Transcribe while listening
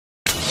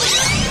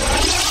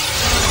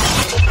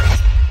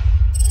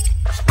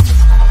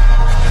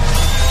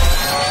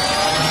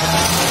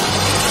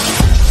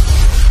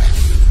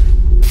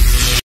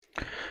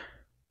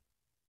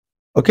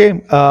Okay,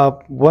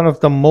 one of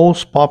the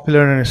most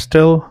popular and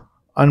still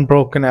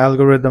unbroken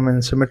algorithm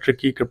in symmetric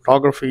key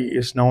cryptography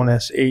is known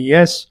as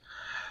AES.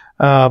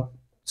 Uh,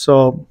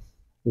 so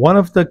one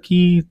of the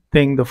key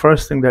thing, the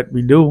first thing that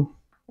we do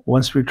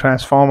once we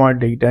transform our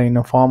data in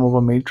a form of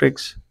a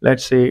matrix,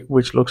 let's say,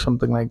 which looks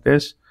something like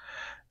this.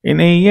 In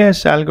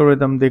AES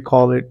algorithm, they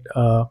call it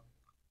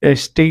a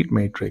state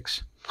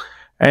matrix.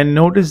 And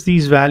notice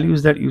these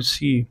values that you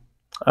see,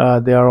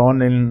 they are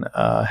on in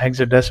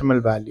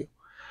hexadecimal value.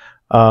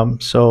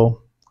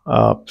 So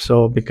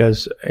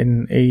because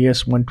in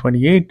AES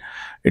 128,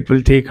 it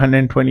will take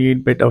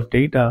 128 bit of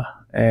data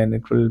and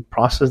it will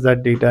process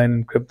that data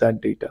and encrypt that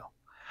data.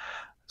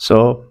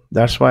 So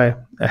that's why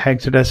a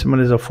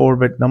hexadecimal is a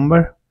 4-bit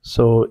number.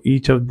 So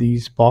each of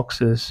these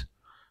boxes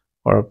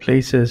or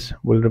places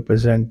will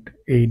represent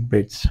 8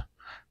 bits.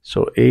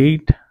 So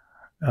 8,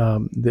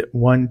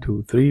 1,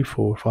 2, 3,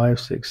 4, 5,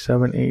 6,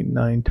 7, 8,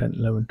 9, 10,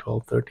 11,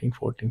 12, 13,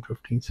 14,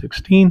 15,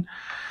 16.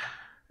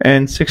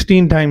 And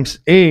 16 times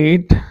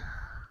 8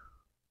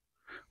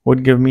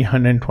 would give me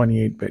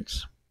 128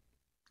 bits.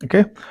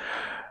 Okay.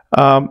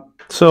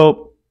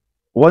 So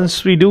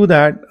once we do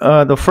that,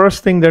 the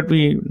first thing that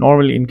we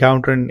normally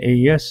encounter in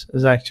AES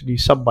is actually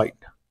subbyte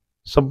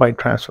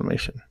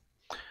transformation.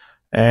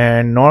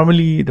 And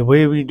normally the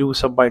way we do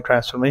subbyte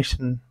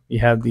transformation, we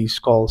have these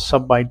called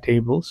subbyte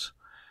tables,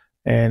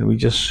 and we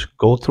just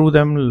go through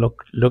them,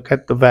 look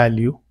at the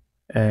value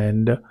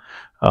and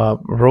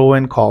row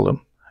and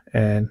column,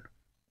 and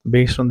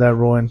based on that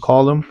row and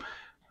column,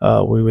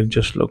 we will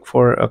just look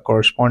for a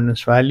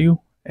correspondence value,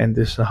 and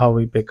this is how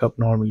we pick up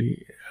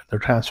normally the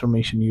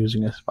transformation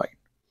using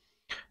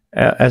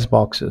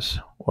SBoxes,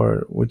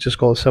 or which is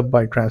called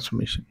subbyte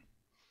transformation.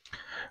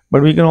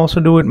 But we can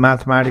also do it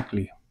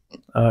mathematically.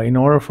 In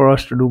order for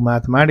us to do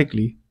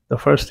mathematically, the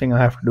first thing I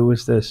have to do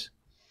is this.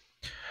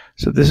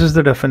 So this is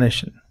the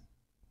definition.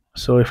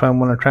 So if I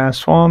want to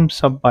transform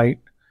subbyte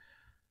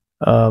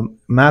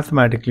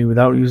mathematically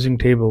without using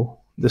table,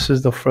 this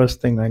is the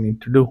first thing I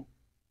need to do.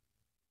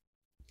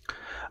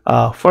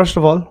 First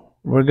of all,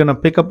 we're going to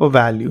pick up a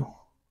value.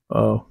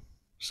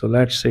 So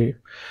let's say,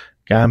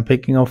 okay, I'm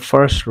picking up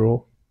first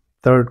row,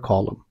 third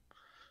column.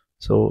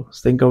 So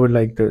think of it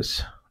like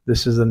this.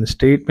 This is an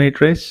state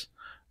matrix,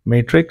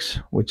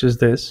 which is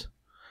this.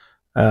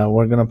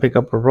 We're going to pick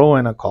up a row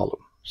and a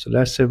column. So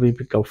let's say we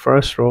pick up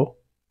first row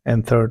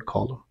and third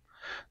column.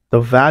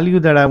 The value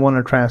that I want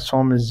to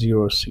transform is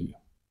 0C.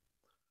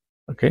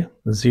 Okay,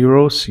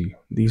 0C.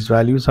 These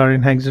values are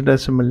in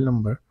hexadecimal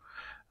number.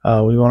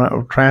 We want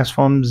to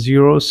transform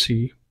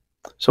 0C.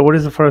 So what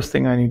is the first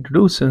thing I need to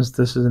do? Since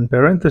this is in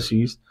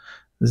parentheses,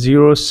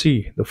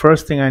 0C, the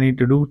first thing I need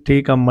to do,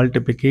 take a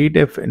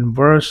multiplicative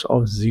inverse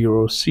of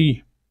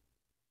 0C.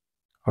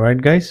 All right,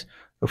 guys,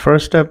 the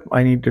first step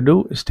I need to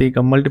do is take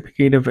a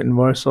multiplicative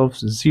inverse of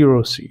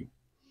 0C.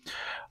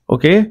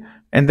 Okay,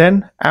 and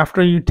then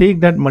after you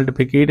take that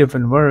multiplicative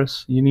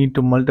inverse, you need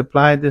to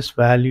multiply this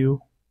value,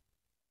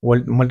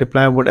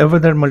 multiply whatever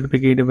that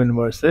multiplicative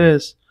inverse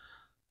is,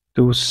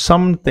 to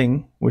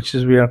something which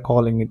is, we are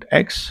calling it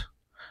X.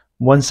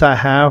 Once I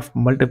have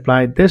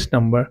multiplied this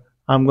number,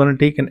 I'm going to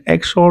take an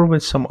XOR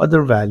with some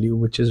other value,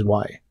 which is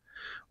Y.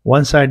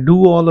 Once I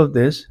do all of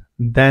this,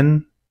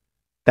 then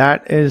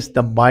that is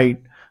the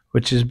byte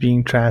which is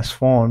being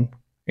transformed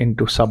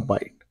into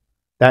subbyte.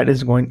 That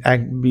is going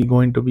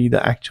to be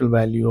the actual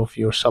value of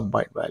your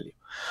subbyte value.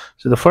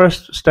 So the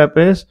first step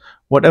is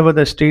whatever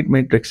the state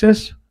matrix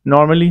is.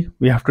 Normally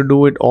we have to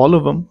do it all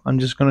of them. I'm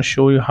just going to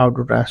show you how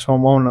to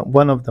transform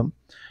one of them,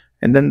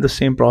 and then the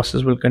same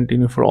process will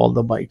continue for all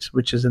the bytes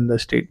which is in the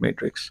state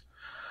matrix.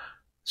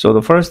 So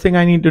the first thing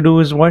I need to do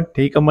is what?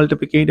 Take a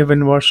multiplicative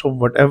inverse of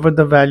whatever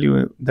the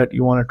value that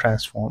you want to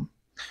transform.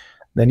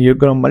 Then you're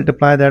going to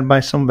multiply that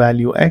by some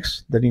value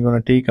X. Then you're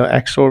going to take a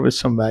XOR with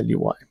some value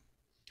Y.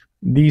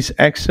 These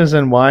X's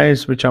and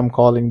Y's, which I'm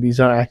calling,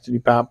 these are actually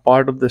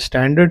part of the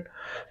standard,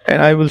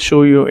 and I will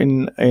show you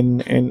in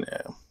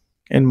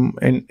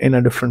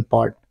a different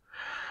part.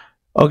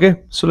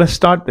 Okay, so let's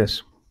start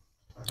this.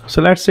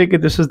 So let's say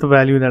this is the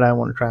value that I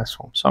want to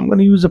transform. So I'm going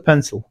to use a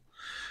pencil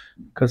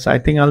because I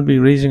think I'll be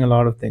erasing a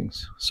lot of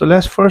things. So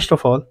let's first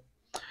of all,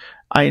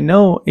 I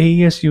know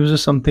AES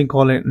uses something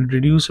called a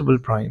reducible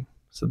prime.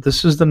 So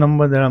this is the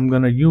number that I'm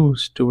going to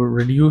use to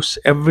reduce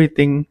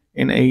everything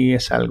in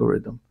AES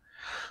algorithm.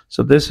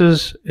 So this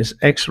is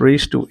x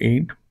raised to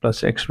 8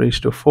 plus x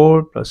raised to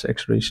 4 plus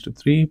x raised to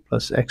 3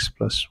 plus x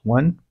plus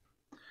 1.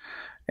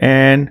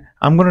 And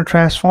I'm going to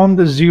transform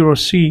the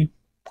 0C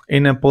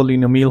in a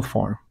polynomial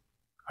form.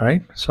 All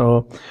right,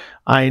 so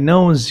I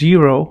know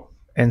 0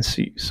 and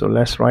C. So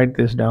let's write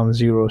this down,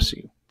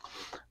 0C.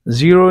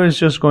 0 is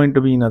just going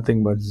to be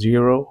nothing but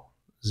 0,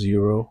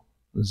 0,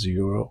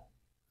 0,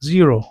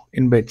 0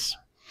 in bits.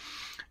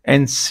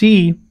 And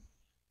C,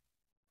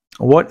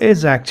 what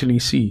is actually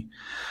C?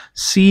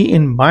 C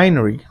in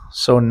binary.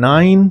 So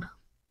 9,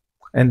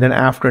 and then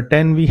after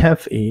 10 we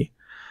have A,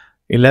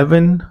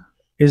 11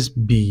 is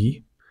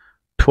B,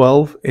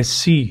 12 is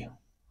C.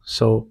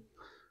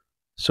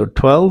 So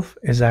 12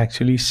 is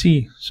actually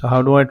C. So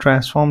how do I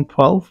transform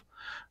 12?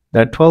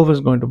 that 12 is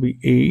going to be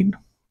 8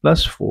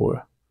 plus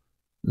 4,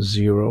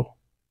 0,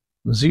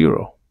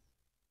 0.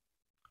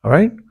 All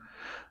right.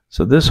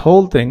 So this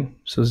whole thing,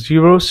 so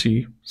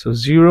 0C, so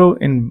 0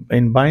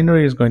 in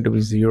binary is going to be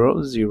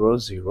 0, 0,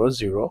 0,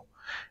 0.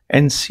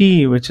 And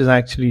C, which is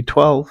actually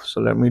 12.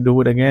 So let me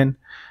do it again.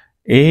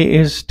 A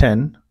is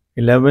 10,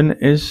 11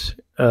 is,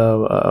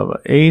 A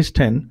is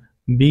 10,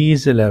 B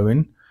is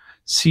 11,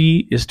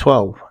 C is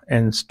 12.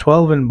 And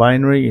 12 in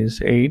binary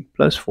is 8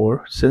 plus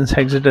 4. Since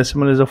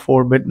hexadecimal is a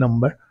 4-bit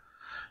number,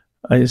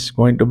 is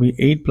going to be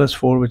 8 plus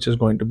 4, which is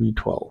going to be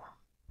 12.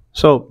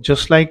 So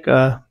just like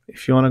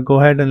if you want to go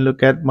ahead and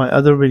look at my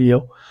other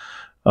video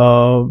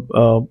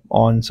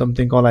on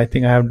something called, I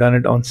think I have done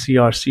it on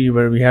CRC,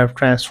 where we have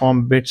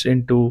transformed bits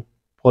into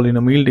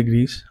polynomial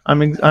degrees.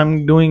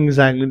 I'm doing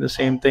exactly the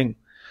same thing.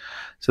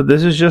 So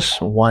this is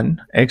just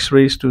 1. X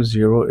raised to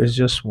 0 is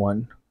just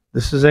 1.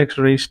 This is x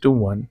raised to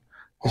 1.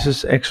 This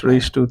is x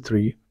raised to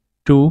 3,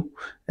 2,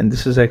 and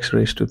this is x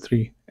raised to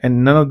 3.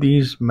 And none of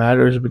these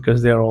matters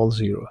because they are all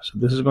 0. So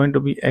this is going to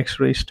be x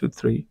raised to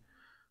 3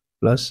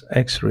 plus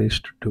x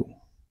raised to 2.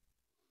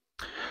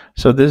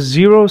 So this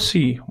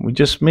 0C, we're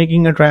just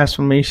making a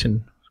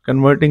transformation,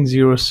 converting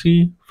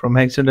 0C from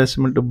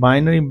hexadecimal to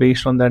binary.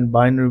 Based on that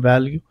binary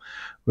value,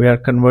 we are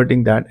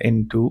converting that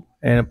into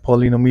a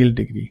polynomial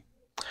degree.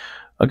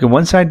 Okay,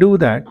 once I do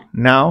that,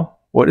 now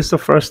what is the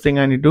first thing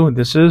I need to do?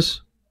 This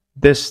is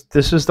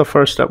the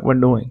first step we're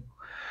doing.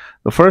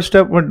 The first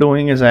step we're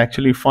doing is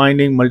actually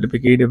finding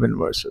multiplicative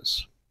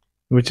inverses,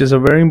 which is a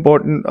very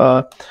important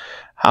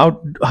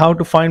how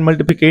to find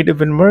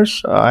multiplicative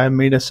inverse. I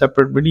made a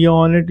separate video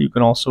on it. You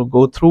can also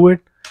go through it.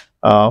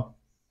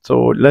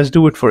 So let's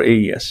do it for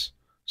AES.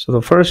 So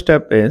the first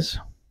step is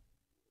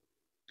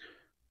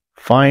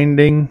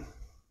finding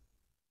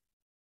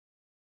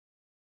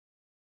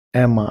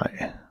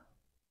MI,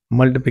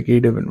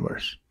 multiplicative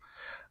inverse.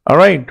 All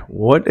right,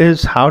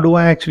 how do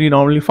I actually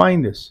normally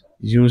find this?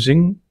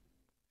 Using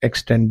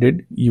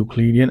extended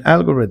Euclidean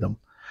algorithm.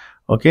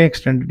 Okay,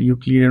 extended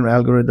Euclidean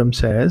algorithm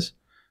says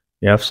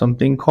we have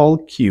something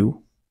called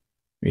Q,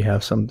 we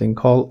have something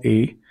called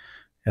A, we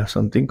have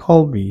something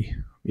called B,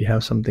 we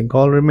have something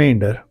called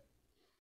remainder,